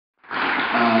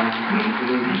For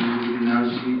those of you who didn't know,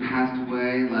 she passed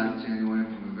away last January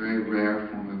from a very rare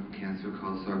form of cancer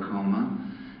called sarcoma.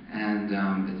 And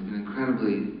it's been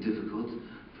incredibly difficult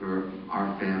for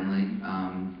our family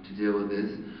to deal with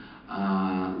this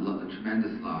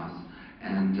tremendous loss.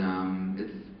 And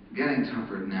it's getting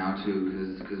tougher now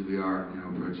too, because we are,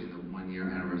 approaching the 1-year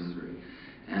anniversary.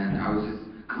 And I was just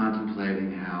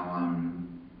contemplating how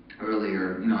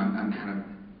earlier, I'm kind of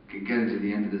getting to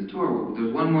the end of this tour.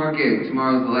 There's one more gig.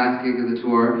 Tomorrow's the last gig of the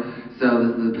tour, so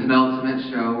this is the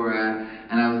penultimate show we're at.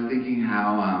 And I was thinking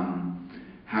how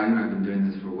I've been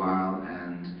doing this for a while,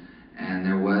 and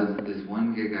there was this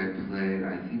one gig I played.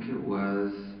 I think it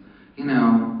was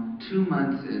 2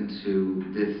 months into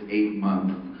this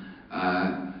 8-month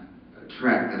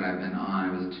trek that I've been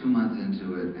on. It was 2 months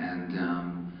into it, and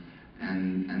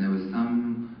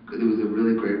there was a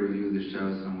really great review of the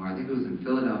show somewhere. I think it was in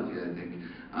Philadelphia, I think.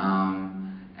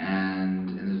 And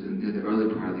it was in the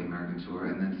early part of the American tour,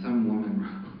 and then some woman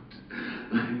wrote,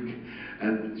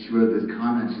 she wrote this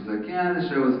comment. She's like, "Yeah, the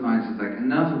show was fine." She's like,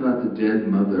 "Enough about the dead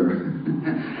mother."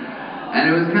 And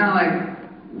it was kind of like,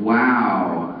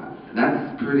 wow,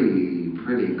 that's pretty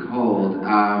cold.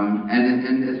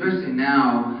 And especially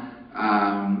now,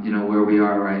 where we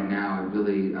are right now, it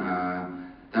really,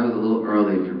 that was a little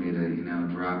early for me to,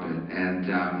 drop it. And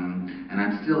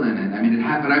I'm still in it. I mean,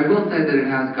 but I will say that it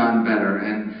has gotten better.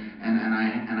 And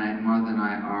Martha and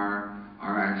I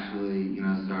are actually,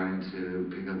 starting to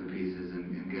pick up the pieces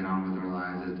and get on with our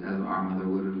lives as our mother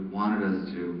would have wanted us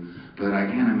to. But I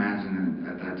can't imagine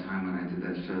at that time when I did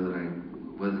that show that I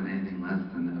wasn't anything less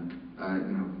than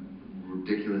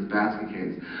ridiculous basket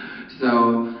case.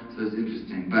 So it's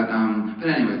interesting. But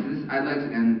anyways, I'd like to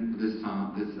end this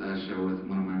show with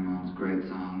one of my mom's great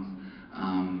songs.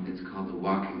 It's called The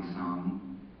Walking Song,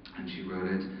 and she wrote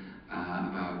it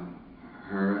about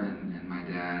her and my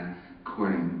dad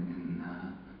courting